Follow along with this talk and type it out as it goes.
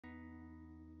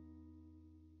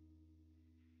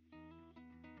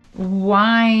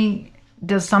why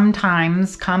does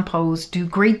sometimes compost do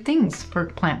great things for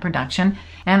plant production,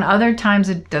 and other times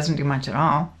it doesn't do much at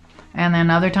all, and then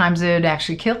other times it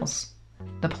actually kills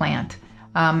the plant?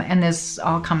 And this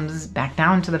all comes back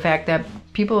down to the fact that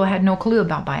people had no clue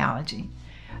about biology.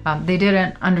 They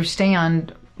didn't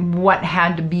understand what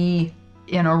had to be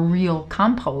in a real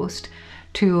compost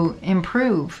to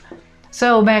improve.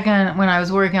 So back when I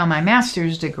was working on my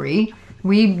master's degree,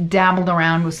 we dabbled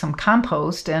around with some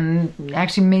compost and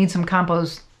actually made some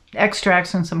compost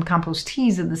extracts and some compost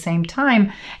teas at the same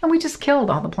time, and we just killed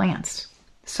all the plants.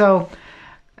 So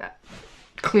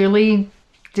clearly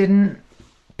didn't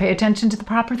pay attention to the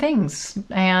proper things.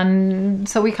 And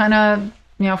so we kind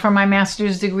of, from my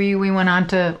master's degree, we went on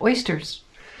to oysters.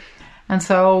 And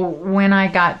so when I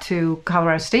got to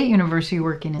Colorado State University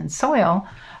working in soil,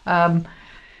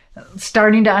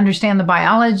 starting to understand the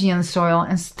biology in soil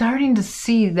and starting to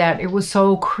see that it was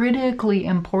so critically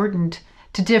important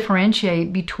to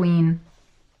differentiate between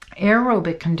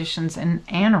aerobic conditions and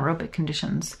anaerobic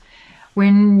conditions.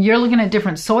 When you're looking at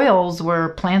different soils where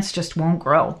plants just won't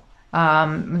grow,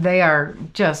 they are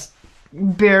just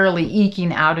barely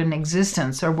eking out an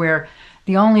existence, or where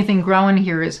the only thing growing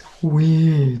here is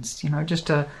weeds, just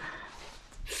a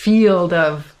field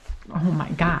of, oh my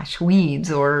gosh, weeds,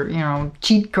 or,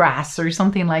 cheatgrass or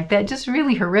something like that, just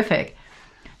really horrific.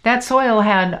 That soil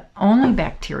had only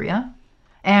bacteria,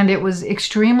 and it was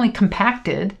extremely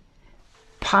compacted,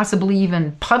 possibly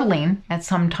even puddling at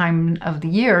some time of the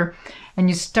year. And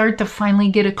you start to finally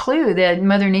get a clue that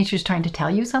Mother Nature's trying to tell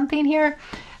you something here,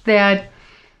 that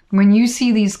when you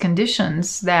see these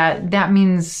conditions, that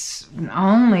means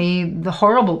only the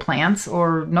horrible plants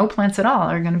or no plants at all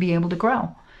are going to be able to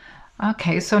grow.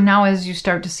 Okay, so now as you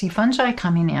start to see fungi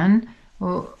coming in,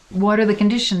 well, what are the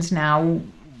conditions now?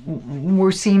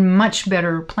 We're seeing much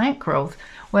better plant growth.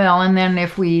 Well, and then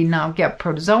if we now get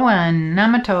protozoa and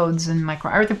nematodes and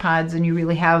microarthropods, and you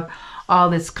really have all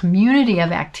this community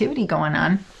of activity going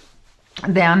on,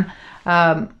 then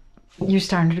you're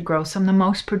starting to grow some of the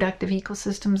most productive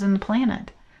ecosystems in the planet,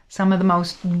 some of the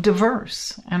most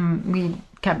diverse. And we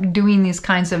kept doing these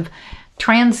kinds of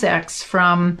transects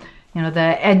from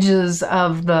the edges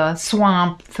of the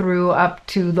swamp through up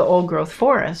to the old growth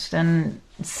forest, and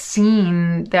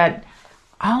seeing that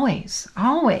always,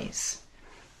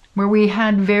 where we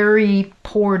had very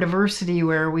poor diversity,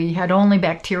 where we had only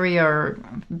bacteria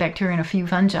and a few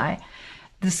fungi,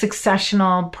 the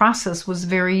successional process was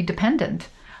very dependent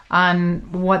on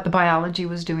what the biology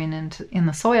was doing in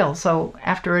the soil. So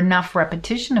after enough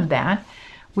repetition of that,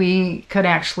 we could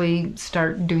actually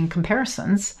start doing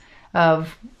comparisons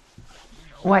of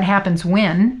what happens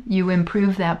when you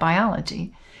improve that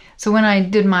biology. So when I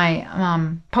did my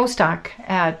postdoc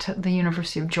at the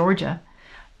University of Georgia,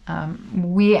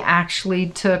 we actually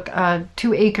took a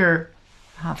 2-acre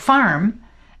farm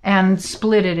and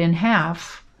split it in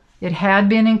half. It had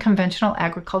been in conventional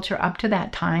agriculture up to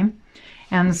that time.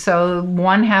 And so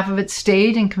one half of it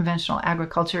stayed in conventional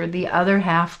agriculture. The other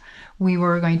half, we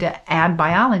were going to add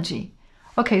biology.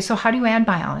 Okay, so how do you add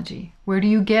biology? Where do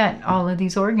you get all of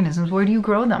these organisms? Where do you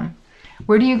grow them?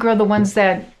 Where do you grow the ones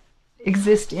that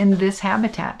exist in this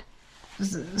habitat?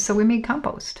 So we made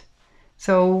compost.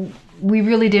 So we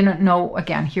really didn't know,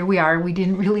 again, here we are, we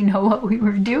didn't really know what we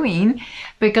were doing,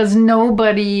 because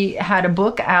nobody had a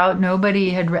book out, nobody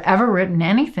had ever written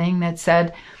anything that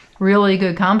said really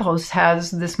good compost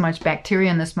has this much bacteria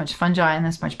and this much fungi and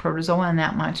this much protozoa and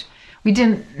that much. We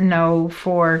didn't know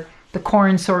for the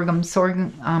corn, sorghum,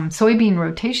 soybean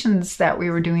rotations that we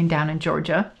were doing down in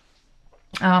Georgia,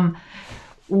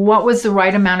 what was the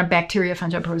right amount of bacteria,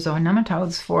 fungi, protozoa, and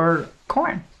nematodes for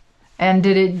corn? And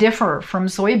did it differ from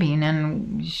soybean?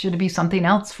 And should it be something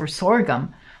else for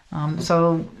sorghum?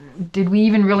 So did we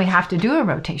even really have to do a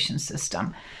rotation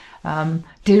system?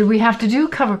 Did we have to do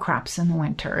cover crops in the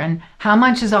winter? And how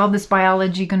much is all this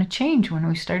biology going to change when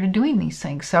we started doing these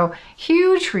things? So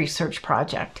huge research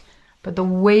project. But the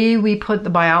way we put the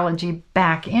biology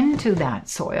back into that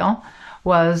soil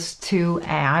was to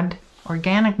add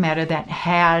organic matter that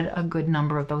had a good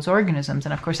number of those organisms.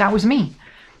 And of course, that was me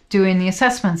doing the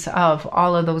assessments of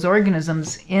all of those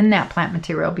organisms in that plant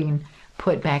material being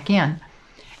put back in.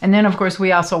 And then, of course,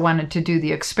 we also wanted to do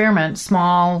the experiment,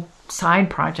 small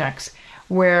side projects,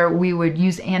 where we would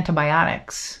use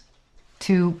antibiotics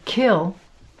to kill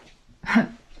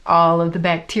all of the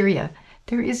bacteria.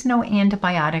 There is no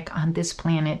antibiotic on this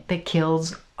planet that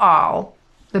kills all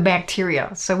the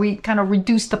bacteria. So we kind of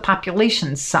reduced the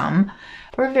population some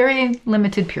for a very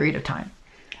limited period of time.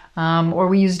 Or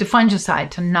we used a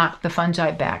fungicide to knock the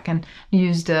fungi back, and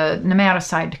used a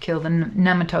nematicide to kill the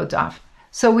nematodes off.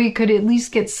 so we could at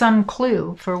least get some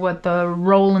clue for what the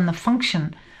role and the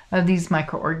function of these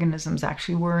microorganisms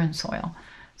actually were in soil.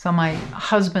 So my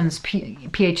husband's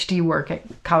PhD work at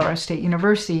Colorado State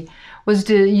University was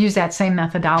to use that same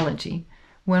methodology.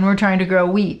 When we're trying to grow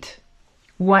wheat,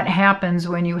 what happens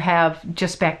when you have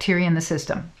just bacteria in the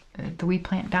system? The wheat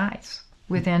plant dies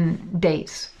within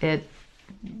days. It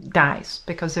dies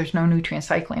because there's no nutrient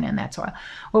cycling in that soil.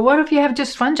 Well, what if you have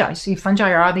just fungi? See,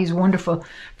 fungi are all these wonderful,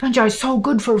 fungi are so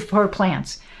good for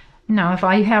plants. No, if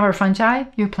you have our fungi,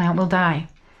 your plant will die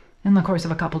in the course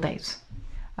of a couple days.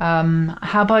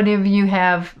 How about if you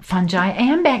have fungi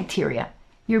and bacteria?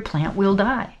 Your plant will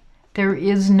die. There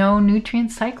is no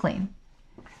nutrient cycling.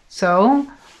 So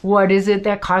what is it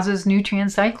that causes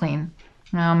nutrient cycling?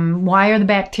 Why are the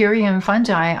bacteria and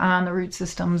fungi on the root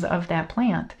systems of that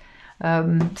plant?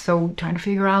 So trying to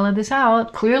figure all of this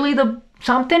out. Clearly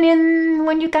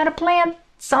when you got a plant,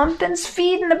 something's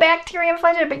feeding the bacteria and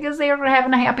fungi because they are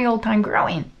having a happy old time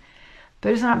growing.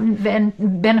 But it's not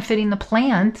benefiting the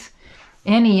plant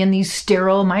any in these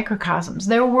sterile microcosms.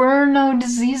 There were no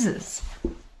diseases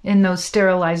in those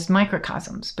sterilized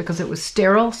microcosms because it was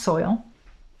sterile soil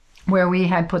where we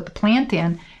had put the plant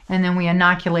in, and then we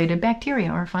inoculated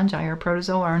bacteria or fungi or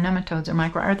protozoa or nematodes or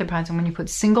microarthropods. And when you put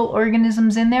single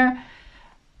organisms in there,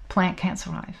 plant can't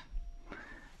survive.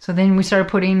 So then we started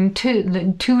putting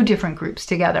two different groups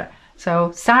together.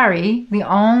 So sorry, the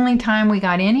only time we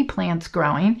got any plants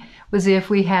growing was if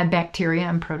we had bacteria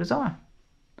and protozoa,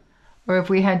 or if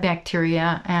we had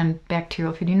bacteria and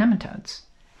bacterial feeding nematodes,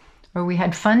 or we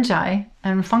had fungi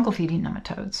and fungal feeding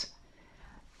nematodes.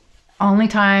 Only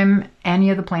time any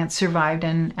of the plants survived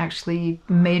and actually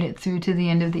made it through to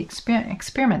the end of the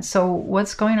experiment. So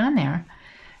what's going on there?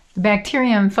 The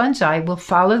bacteria and fungi will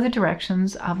follow the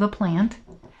directions of the plant,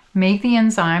 make the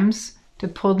enzymes to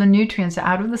pull the nutrients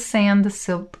out of the sand, the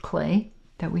silt, the clay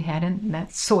that we had in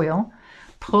that soil,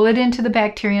 pull it into the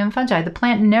bacteria and fungi. The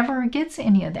plant never gets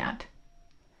any of that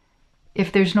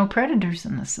if there's no predators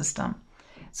in the system.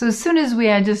 So as soon as we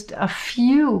had just a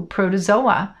few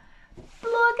protozoa,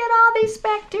 look at all these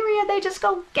bacteria, they just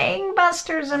go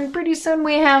gangbusters, and pretty soon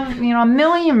we have, 1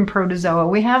 million protozoa.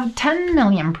 We have 10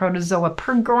 million protozoa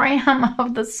per gram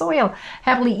of the soil,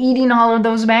 happily eating all of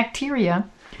those bacteria,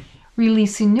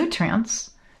 releasing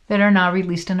nutrients that are now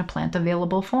released in a plant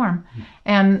available form.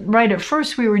 And right at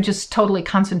first we were just totally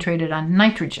concentrated on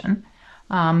nitrogen.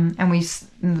 And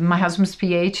my husband's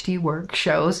PhD work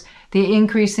shows the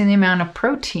increase in the amount of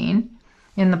protein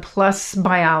in the plus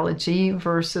biology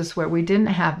versus where we didn't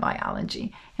have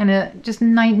biology, and just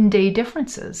night and day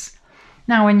differences.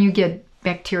 Now, when you get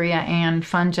bacteria and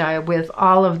fungi with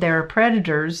all of their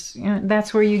predators,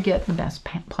 that's where you get the best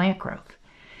plant growth.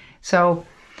 So,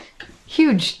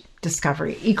 huge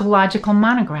discovery. Ecological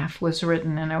monograph was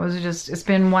written, and it's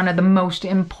been one of the most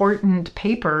important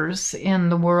papers in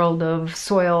the world of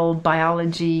soil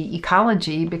biology,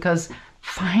 ecology, because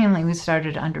finally we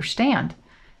started to understand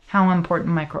how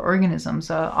important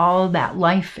microorganisms, all that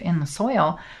life in the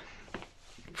soil,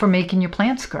 for making your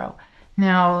plants grow.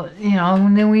 Now,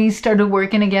 and then we started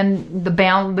working again,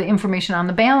 the information on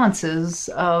the balances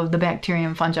of the bacteria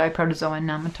and fungi, protozoa, and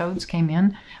nematodes came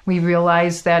in. We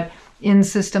realized that in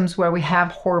systems where we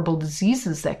have horrible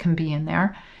diseases that can be in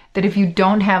there, that if you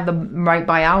don't have the right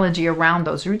biology around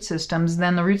those root systems,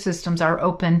 then the root systems are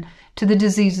open to the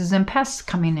diseases and pests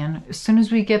coming in. As soon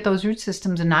as we get those root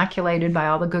systems inoculated by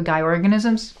all the good guy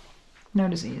organisms, no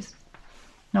disease,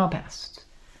 no pests.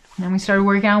 And then we started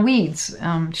working on weeds,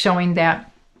 showing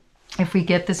that if we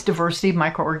get this diversity of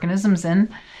microorganisms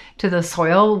in to the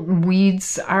soil,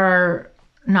 weeds are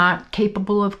not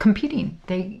capable of competing.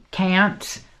 They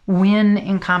can't win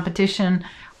in competition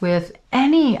with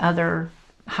any other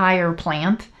higher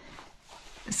plant.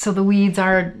 So the weeds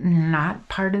are not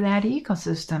part of that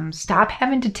ecosystem. Stop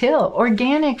having to till.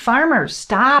 Organic farmers,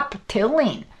 stop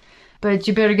tilling. But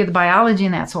you better get the biology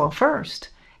in that soil first.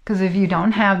 Because if you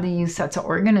don't have these sets of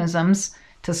organisms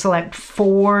to select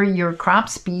for your crop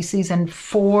species and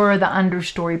for the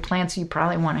understory plants you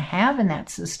probably want to have in that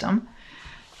system,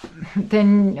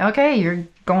 then, okay, you're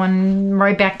going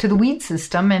right back to the weed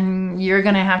system, and you're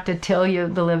going to have to till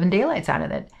the living daylights out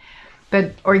of it.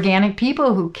 But organic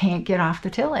people who can't get off the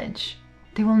tillage,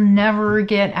 they will never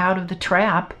get out of the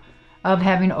trap of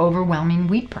having overwhelming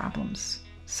weed problems.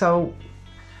 So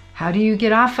how do you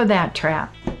get off of that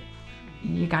trap?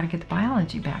 You got to get the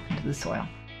biology back into the soil.